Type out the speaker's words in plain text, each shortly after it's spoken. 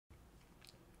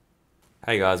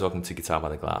Hey guys, welcome to Guitar by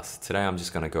the Glass. Today I'm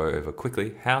just going to go over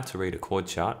quickly how to read a chord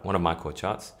chart, one of my chord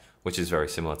charts, which is very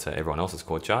similar to everyone else's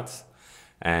chord charts,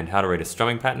 and how to read a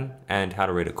strumming pattern and how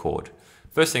to read a chord.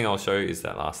 First thing I'll show you is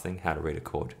that last thing, how to read a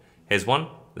chord. Here's one,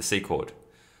 the C chord.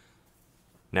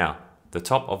 Now, the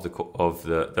top of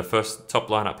the first top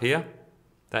line up here,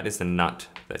 that is the nut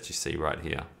that you see right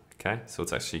here. Okay, so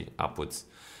it's actually upwards.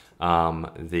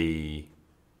 This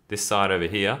side over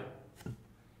here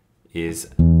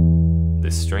is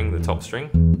this string, the top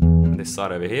string. This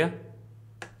side over here,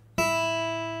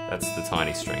 that's the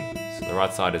tiny string. So the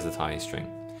right side is the tiny string.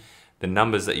 The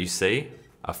numbers that you see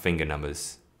are finger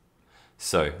numbers.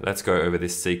 So let's go over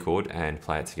this C chord and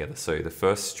play it together. So the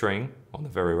first string on the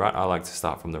very right, I like to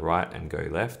start from the right and go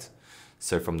left.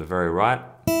 So from the very right,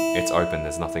 it's open,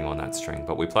 there's nothing on that string,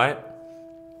 but we play it.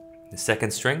 The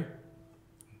second string,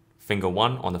 finger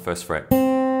 1 on the first fret.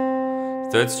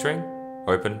 Third string,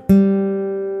 open.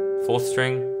 Fourth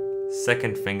string,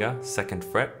 second finger, second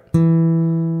fret.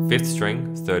 Fifth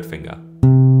string, third finger.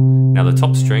 Now the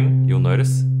top string, you'll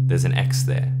notice there's an X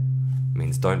there. It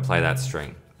means don't play that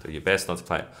string. Do your best not to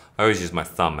play it. I always use my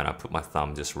thumb and I put my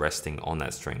thumb just resting on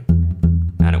that string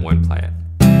and it won't play it.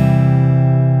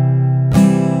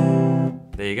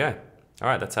 There you go. All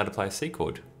right, that's how to play a C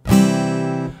chord.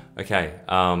 Okay,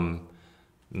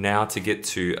 now to get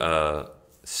to a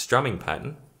strumming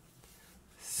pattern.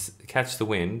 Catch the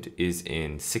Wind is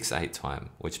in 6/8 time,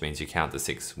 which means you count the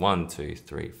 6. 1, 2,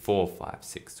 3, 4, 5,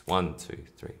 6. 1, 2,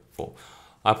 3, 4.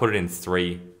 I put it in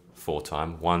 3/4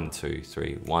 time. 1, 2,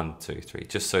 3, 1, 2, 3,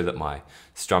 just so that my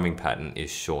strumming pattern is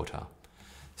shorter.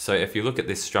 So if you look at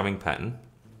this strumming pattern,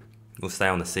 we'll stay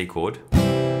on the C chord.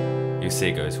 You see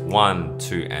it goes 1,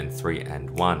 2, and 3,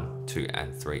 and 1, 2,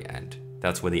 and 3, and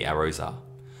that's where the arrows are.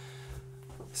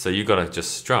 So you got to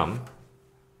just strum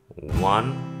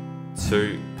 1,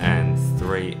 2 and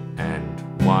 3 and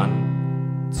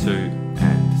 1, 2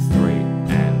 and 3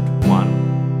 and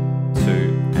 1, 2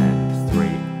 and 3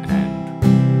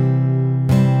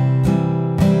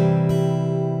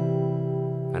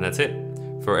 and that's it.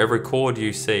 For every chord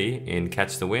you see in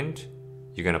Catch the Wind,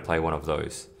 you're going to play one of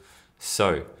those.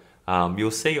 So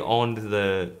you'll see on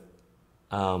the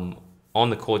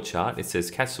chord chart it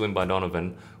says Catch the Wind by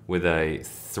Donovan with a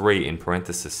 3 in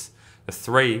parenthesis. A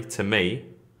 3 to me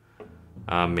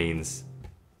means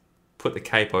put the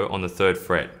capo on the 3rd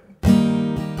fret.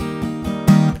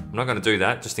 I'm not going to do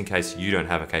that just in case you don't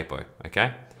have a capo,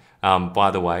 okay?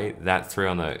 By the way, that 3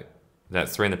 in the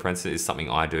parentheses is something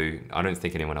I do. I don't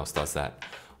think anyone else does that.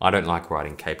 I don't like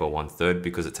writing capo 1/3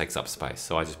 because it takes up space,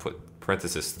 so I just put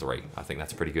parenthesis 3. I think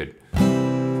that's pretty good.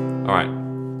 All right,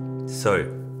 so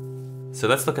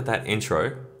let's look at that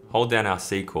intro. Hold down our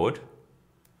C chord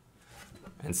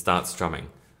and start strumming.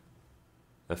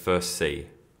 The first C,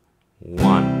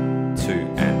 1, 2,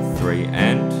 and 3,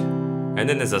 and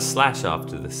then there's a slash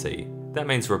after the C. That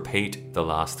means repeat the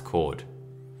last chord.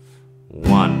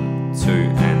 1,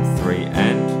 2, and 3,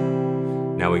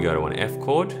 and now we go to an F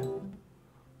chord.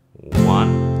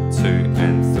 1, 2,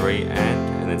 and 3,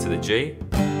 and then to the G.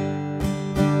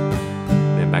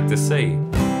 Then back to C.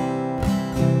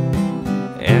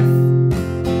 F,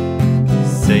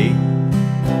 C,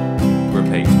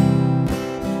 repeat.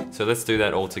 So let's do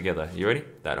that all together. You ready?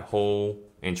 That whole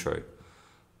intro.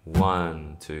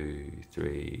 1, 2,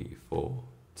 3, 4,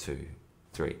 2,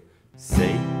 3. C.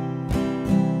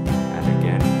 And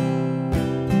again.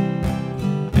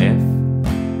 F.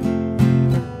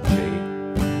 G.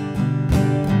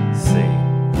 C.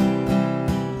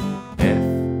 F.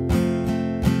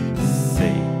 C.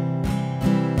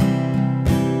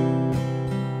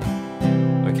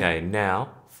 Okay, now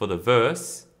for the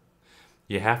verse.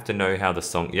 You have to know how the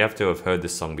song, you have to have heard the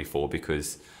song before,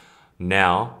 because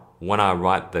now when I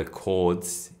write the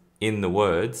chords in the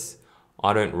words,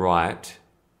 I don't write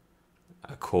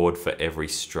a chord for every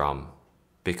strum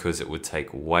because it would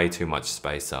take way too much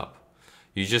space up.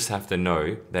 You just have to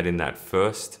know that in that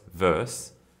first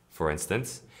verse, for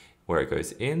instance, where it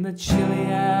goes, in the chilly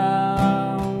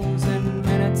hours and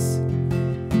minutes,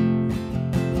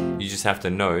 you just have to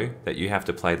know that you have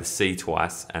to play the C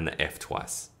twice and the F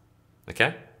twice.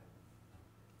 Okay?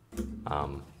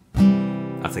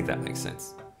 I think that makes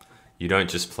sense. You don't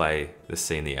just play the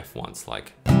C and the F once,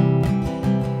 like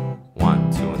 1,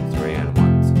 2, and 3, and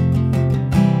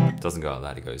 1. It doesn't go like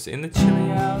that. It goes in the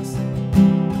chilly hours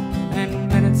and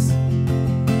minutes.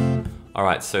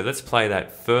 Alright, so let's play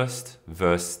that first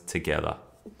verse together.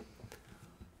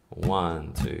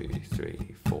 1, 2,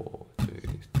 3, 4,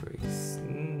 2, 3.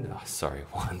 Sorry,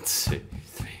 1, 2,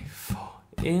 3, 4.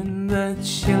 In the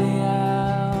chilly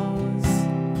hours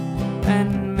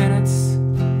and minutes,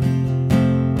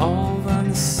 all the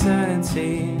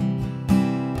empty.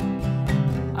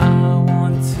 I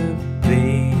want to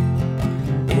be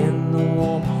in the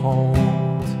warm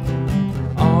hold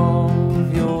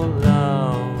of your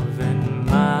love and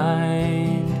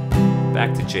mine.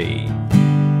 Back to G.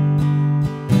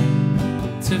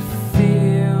 To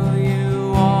feel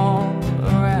you all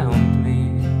around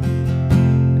me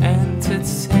and to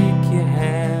take your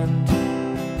hand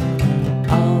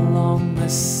along the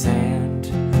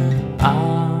sand.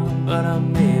 But I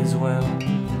may as well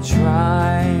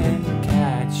try and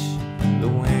catch the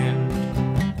wind.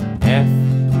 F,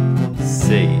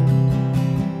 C.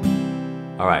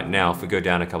 Alright, now if we go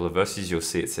down a couple of verses, you'll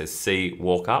see it says C,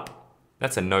 walk up.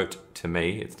 That's a note to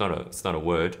me. It's not a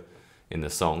word in the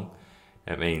song.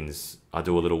 It means I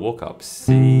do a little walk up.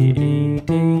 C, E,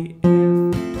 D,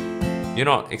 F. You're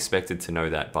not expected to know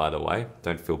that, by the way.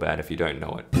 Don't feel bad if you don't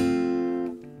know it.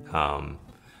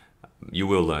 You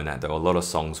will learn that though. A lot of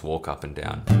songs walk up and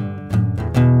down.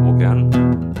 Walk down,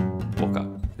 walk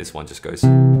up. This one just goes.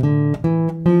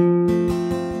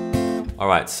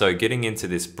 Alright, so getting into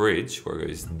this bridge where it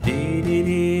goes dee dee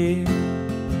dee,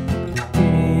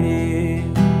 dee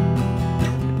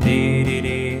dee dee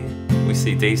dee. We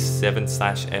see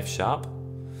D7/F sharp.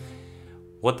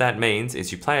 What that means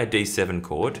is you play a D7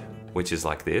 chord, which is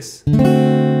like this,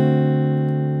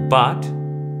 but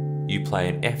you play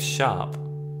an F sharp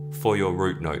for your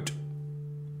root note,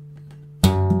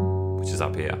 which is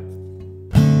up here.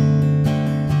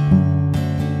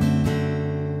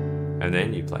 And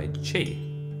then you play G.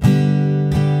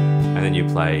 And then you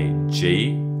play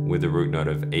G with the root note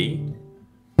of E,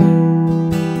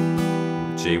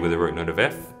 G with the root note of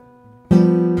F,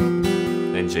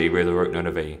 then G with the root note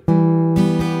of E.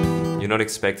 You're not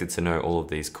expected to know all of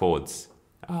these chords.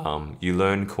 You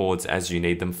learn chords as you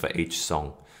need them for each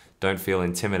song. Don't feel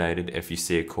intimidated if you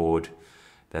see a chord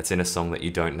that's in a song that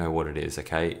you don't know what it is,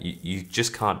 okay? You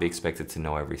just can't be expected to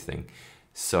know everything.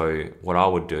 So what I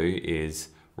would do is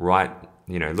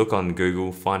look on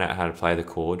Google, find out how to play the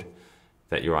chord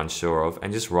that you're unsure of,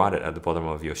 and just write it at the bottom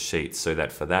of your sheet so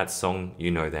that for that song,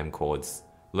 you know them chords.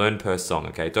 Learn per song,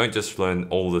 okay? Don't just learn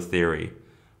all the theory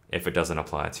if it doesn't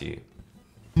apply to you.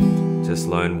 Just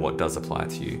learn what does apply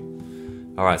to you.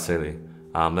 All right, Celie.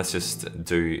 Let's just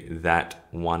do that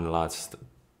one last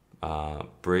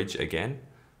bridge again.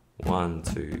 1,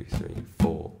 2, 3,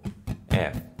 4,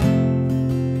 F,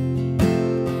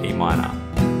 E minor,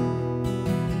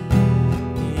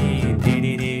 E, D,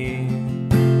 D, D,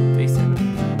 D7,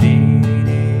 D, D,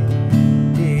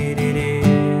 D, D, D.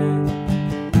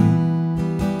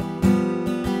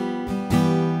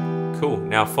 Cool,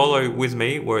 now follow with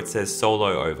me where it says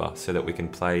solo over so that we can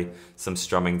play some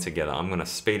strumming together. I'm gonna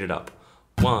speed it up.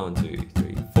 1, 2,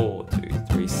 3, 4, 2,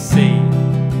 3, C,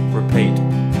 repeat,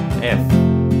 F,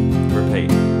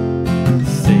 repeat,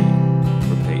 C,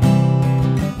 repeat,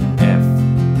 F,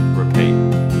 repeat,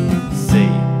 C,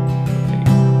 repeat,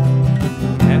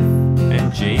 F,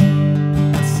 and G,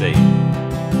 C,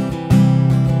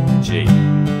 G,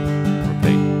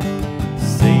 repeat, C,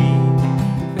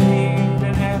 repeat,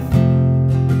 and F,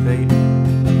 repeat,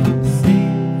 C,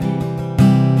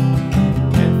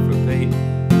 F, repeat,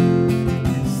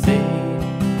 C,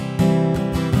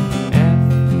 F,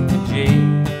 G,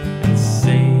 and C,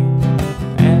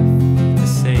 F to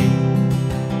C.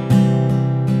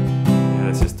 Yeah,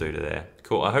 let's just do to there.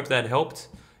 Cool, I hope that helped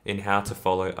in how to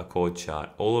follow a chord chart.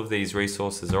 All of these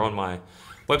resources are on my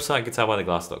website,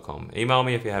 guitarbbytheglass.com. Email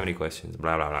me if you have any questions.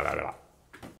 Blah, blah, blah, blah, blah.